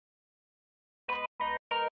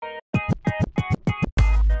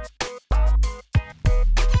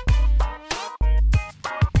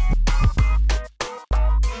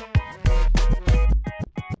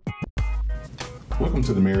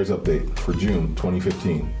to the Mayor's Update for June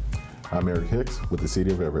 2015. I'm Eric Hicks with the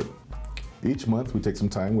City of Everett. Each month we take some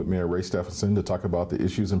time with Mayor Ray Stephanson to talk about the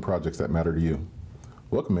issues and projects that matter to you.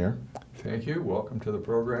 Welcome, Mayor. Thank you. Welcome to the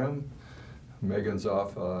program. Megan's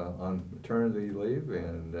off on maternity leave,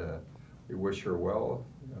 and we wish her well,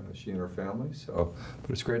 she and her family. But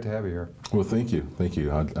it's great to have you here. Well, thank you. Thank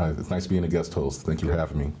you. It's nice being a guest host. Thank you for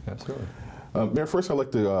having me. Absolutely. Mayor, first I'd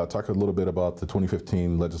like to talk a little bit about the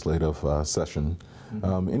 2015 legislative session.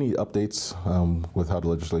 Any updates with how the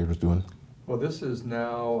legislature is doing? Well, this is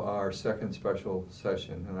now our second special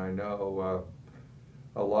session, and I know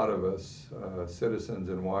a lot of us citizens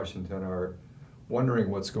in Washington are wondering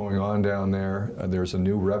what's going on down there. There's a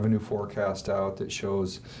new revenue forecast out that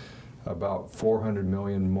shows about $400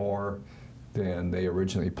 million more than they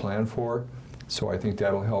originally planned for. So I think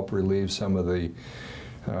that'll help relieve some of the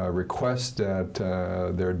requests that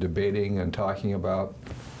they're debating and talking about.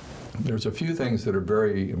 There's a few things that are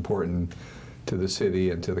very important to the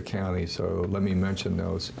city and to the county, so let me mention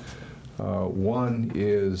those. One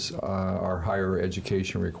is our higher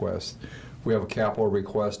education request. We have a capital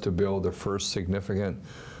request to build the first significant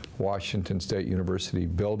Washington State University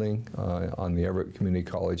building on the Everett Community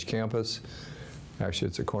College campus. Actually,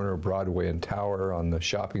 it's a corner of Broadway and Tower on the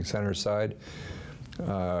shopping center side.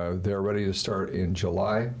 They're ready to start in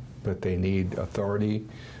July, but they need authority,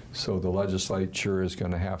 so the legislature is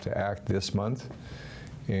going to have to act this month.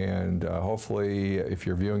 And hopefully, if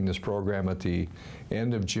you're viewing this program at the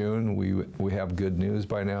end of June, we have good news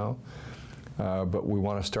by now. But we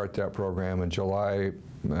want to start that program in July.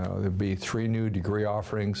 There'll be 3 new degree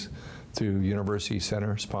offerings through University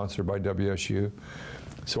Center, sponsored by WSU.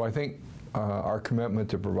 So I think our commitment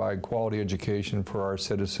to provide quality education for our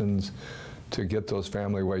citizens, to get those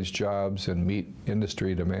family wage jobs and meet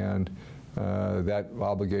industry demand, that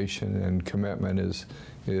obligation and commitment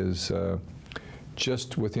is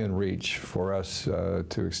just within reach for us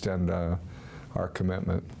to extend our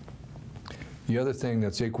commitment. The other thing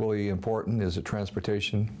that's equally important is a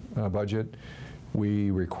transportation budget.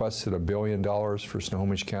 We requested $1 billion for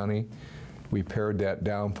Snohomish County. We pared that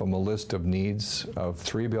down from a list of needs of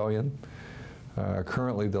 $3 billion.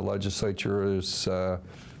 Currently, the legislature is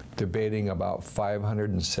debating about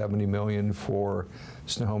 $570 million for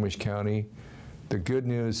Snohomish County. The good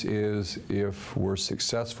news is, if we're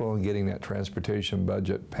successful in getting that transportation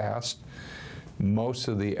budget passed, most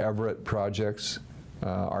of the Everett projects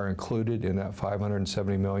are included in that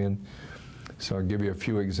 $570 million. So I'll give you a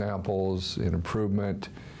few examples: an improvement,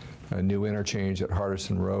 a new interchange at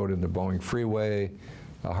Hardison Road and the Boeing Freeway,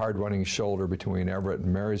 a hard-running shoulder between Everett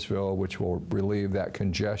and Marysville, which will relieve that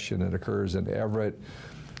congestion that occurs in Everett,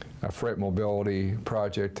 a freight mobility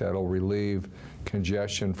project that'll relieve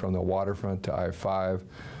congestion from the waterfront to I-5.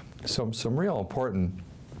 Some real important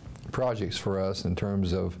projects for us in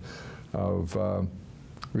terms of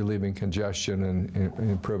relieving congestion and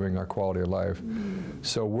improving our quality of life.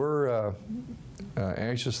 So we're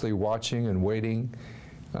anxiously watching and waiting.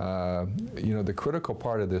 You know, the critical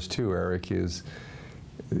part of this too, Eric, is,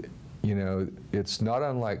 you know, it's not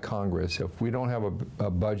unlike Congress. If we don't have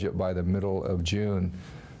a budget by the middle of June,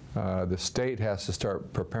 the state has to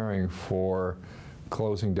start preparing for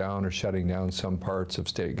closing down or shutting down some parts of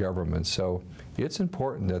state government. So it's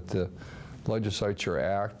important that the legislature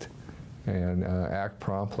act and act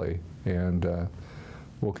promptly, and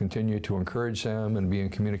we'll continue to encourage them and be in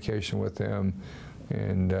communication with them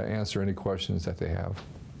and answer any questions that they have.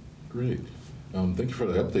 Great. Thank you for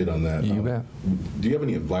the update on that. You bet. Do you have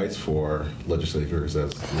any advice for legislators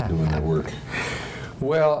as they're doing their work?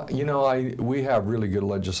 Well, you know, we have really good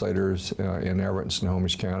legislators in Everett and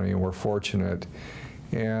Snohomish County, and we're fortunate.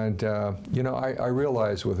 And you know, I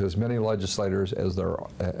realize with as many legislators as there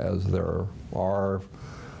are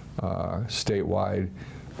statewide,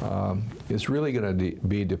 it's really going to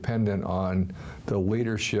be dependent on the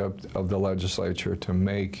leadership of the legislature to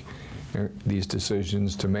make these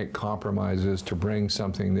decisions, to make compromises, to bring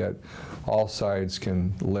something that all sides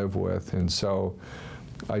can live with. And so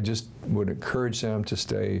I just would encourage them to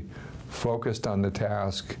stay focused on the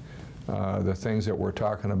task. The things that we're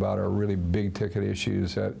talking about are really big ticket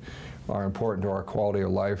issues that are important to our quality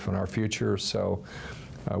of life and our future. So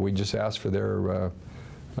we just ask for their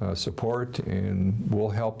support, and we'll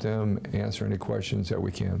help them answer any questions that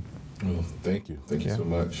we can. Well, thank you. Thank you so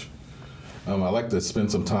much. I'd like to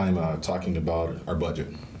spend some time talking about our budget.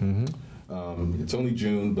 It's only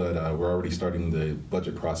June, but we're already starting the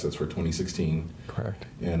budget process for 2016. Correct.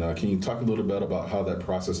 And can you talk a little bit about how that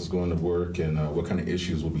process is going to work, and what kind of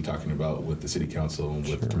issues we'll be talking about with the City Council and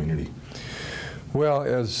with the community? Well,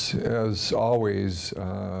 as always,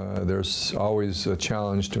 there's always a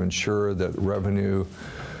challenge to ensure that revenue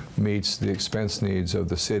meets the expense needs of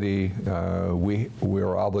the city. We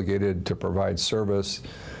are obligated to provide service.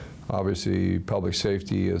 Obviously, public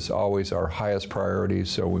safety is always our highest priority,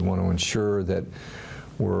 so we want to ensure that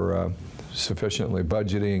we're sufficiently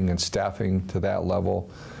budgeting and staffing to that level.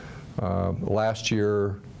 Last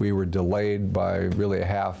year, we were delayed by really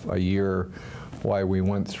half a year while we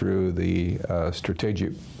went through the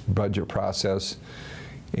strategic budget process,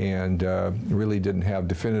 and really didn't have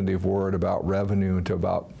definitive word about revenue until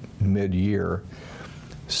about mid-year.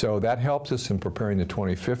 So that helped us in preparing the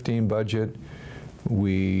 2015 budget.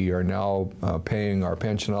 We are now paying our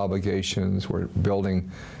pension obligations. We're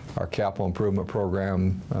building our capital improvement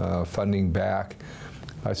program funding back.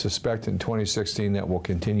 I suspect in 2016 that we'll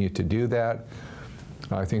continue to do that.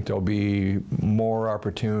 I think there'll be more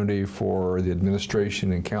opportunity for the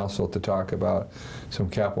administration and council to talk about some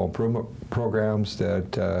capital improvement programs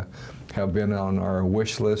that have been on our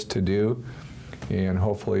wish list to do, and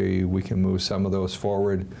hopefully we can move some of those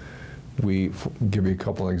forward. Give you a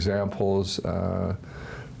couple of examples.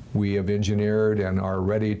 We have engineered and are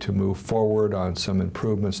ready to move forward on some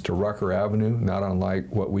improvements to Rucker Avenue, not unlike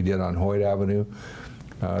what we did on Hoyt Avenue.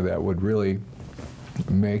 That would really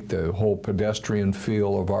make the whole pedestrian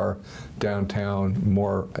feel of our downtown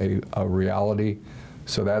more a reality.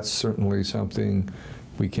 So that's certainly something.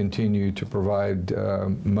 We continue to provide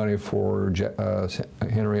money for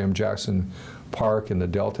Henry M. Jackson Park in the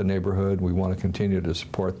Delta neighborhood. We want to continue to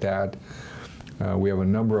support that. We have a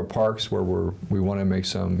number of parks where we want to make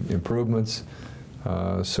some improvements,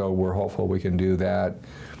 so we're hopeful we can do that.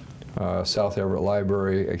 South Everett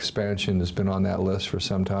Library expansion has been on that list for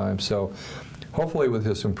some time. So hopefully with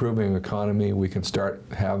this improving economy, we can start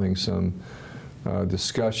having some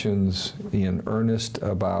discussions in earnest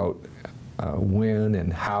about when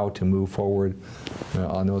and how to move forward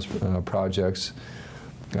on those projects.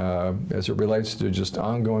 As it relates to just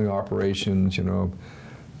ongoing operations, you know,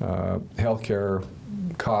 healthcare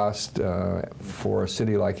cost for a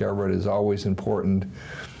city like Everett is always important.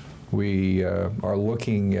 We are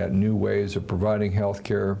looking at new ways of providing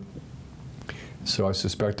healthcare, so I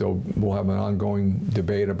suspect we'll have an ongoing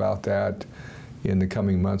debate about that in the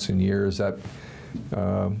coming months and years. That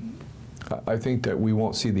I think that we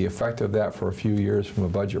won't see the effect of that for a few years from a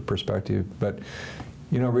budget perspective, but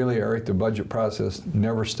you know, really, Eric, the budget process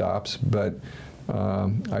never stops, but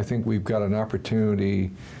I think we've got an opportunity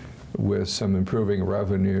with some improving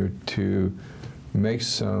revenue to make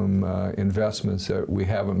some investments that we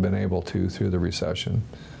haven't been able to through the recession.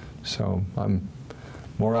 So I'm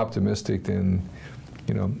more optimistic than,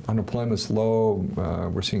 you know, unemployment's low,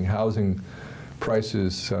 we're seeing housing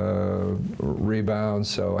prices rebound,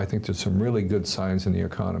 so I think there's some really good signs in the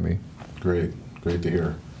economy. Great, great to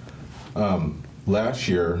hear. Last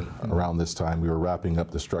year, around this time, we were wrapping up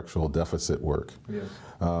the structural deficit work. Yes.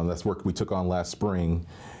 That's work we took on last spring,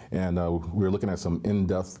 and we were looking at some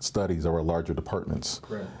in-depth studies of our larger departments.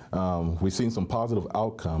 Correct. We've seen some positive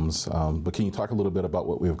outcomes, but can you talk a little bit about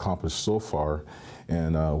what we've accomplished so far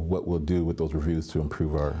and what we'll do with those reviews to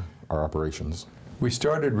improve our operations? We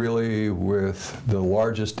started really with the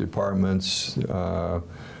largest departments.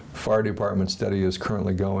 Fire department study is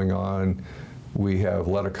currently going on. We have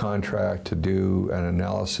let a contract to do an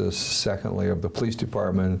analysis, secondly, of the police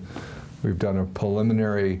department. We've done a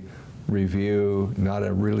preliminary review, not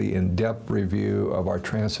a really in-depth review of our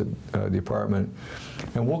transit department.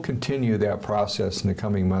 And we'll continue that process in the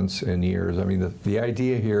coming months and years. I mean, the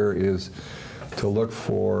idea here is to look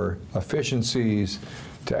for efficiencies,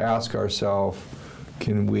 to ask ourselves,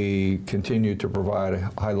 can we continue to provide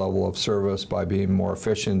a high level of service by being more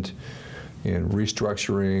efficient in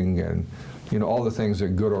restructuring and, you know, all the things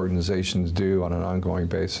that good organizations do on an ongoing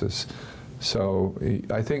basis. So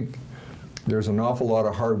I think there's an awful lot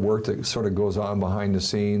of hard work that sort of goes on behind the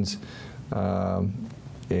scenes, but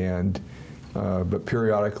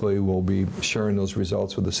periodically we'll be sharing those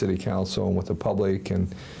results with the City Council and with the public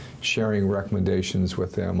and sharing recommendations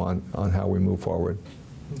with them on how we move forward.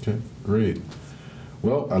 Okay, great.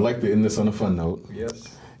 Well, I'd like to end this on a fun note.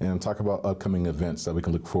 Yes. And talk about upcoming events that we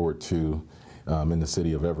can look forward to in the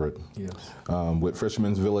city of Everett. Yes. With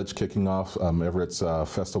Fisherman's Village kicking off Everett's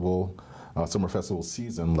festival, summer festival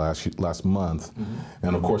season last month,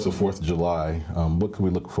 and of course the 4th of July, what can we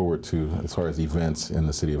look forward to as far as events in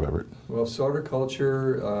the city of Everett? Well,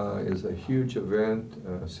 Silverculture is a huge event.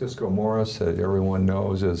 Cisco Morris, that everyone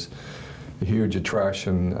knows, is a huge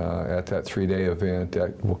attraction at that 3-day event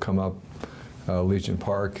that will come up Legion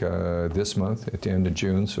Park this month at the end of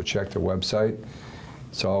June, so check the website.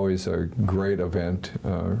 It's always a great event,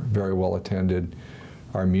 very well attended.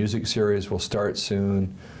 Our music series will start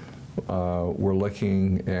soon. We're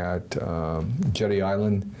looking at Jetty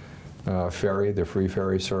Island ferry, the free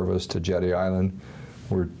ferry service to Jetty Island.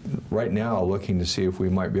 We're right now looking to see if we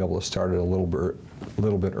might be able to start it a little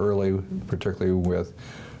bit early, particularly with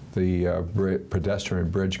the pedestrian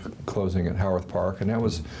bridge closing at Howarth Park, and that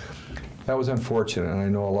was unfortunate. And I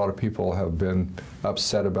know a lot of people have been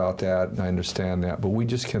upset about that, and I understand that, but we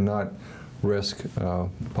just cannot risk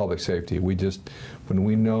public safety. When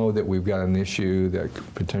we know that we've got an issue that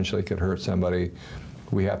potentially could hurt somebody,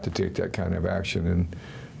 we have to take that kind of action. And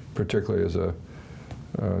particularly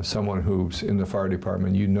as someone who's in the fire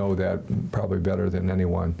department, you know that probably better than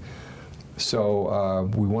anyone. So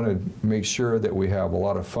we want to make sure that we have a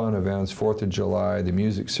lot of fun events, 4th of July, the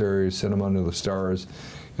music series, Cinema Under the Stars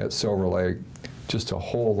at Silver Lake, just a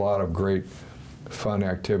whole lot of great fun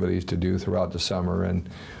activities to do throughout the summer. And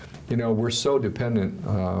you know, we're so dependent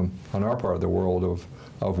on our part of the world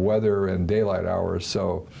of weather and daylight hours,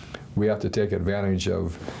 so we have to take advantage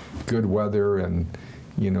of good weather and,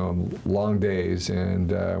 you know, long days,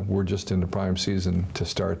 and we're just in the prime season to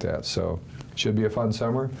start that. So it should be a fun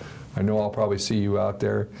summer. I know I'll probably see you out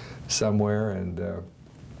there somewhere, and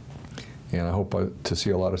I hope to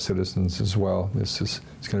see a lot of citizens as well. It's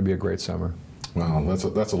going to be a great summer. Wow,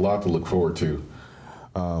 that's a lot to look forward to.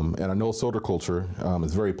 And I know soda culture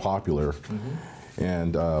is very popular,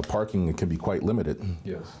 and parking can be quite limited.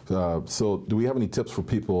 Yes. So do we have any tips for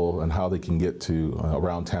people on how they can get to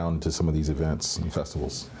around town to some of these events and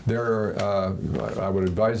festivals? I would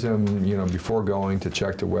advise them, you know, before going to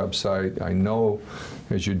check the website. I know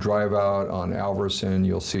as you drive out on Alverson,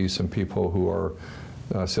 you'll see some people who are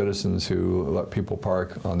citizens who let people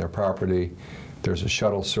park on their property. There's a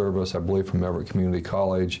shuttle service, I believe, from Everett Community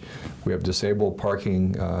College. We have disabled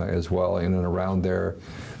parking as well in and around there.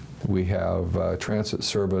 We have transit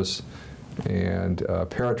service and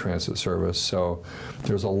paratransit service. So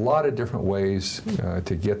there's a lot of different ways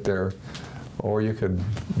to get there. Or you could,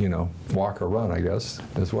 you know, walk or run, I guess,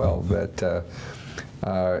 as well. But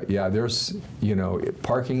yeah, there's, you know,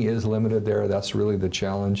 parking is limited there. That's really the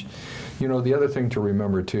challenge. You know, the other thing to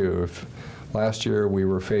remember too, last year we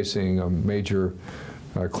were facing a major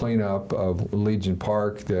cleanup of Legion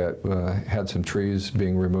Park that had some trees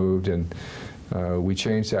being removed, and we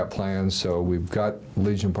changed that plan, so we've got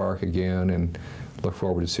Legion Park again, and look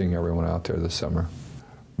forward to seeing everyone out there this summer.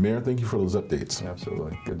 Mayor, thank you for those updates.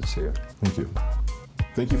 Absolutely. Good to see you. Thank you.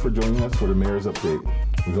 Thank you for joining us for the Mayor's Update.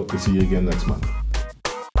 We hope to see you again next month.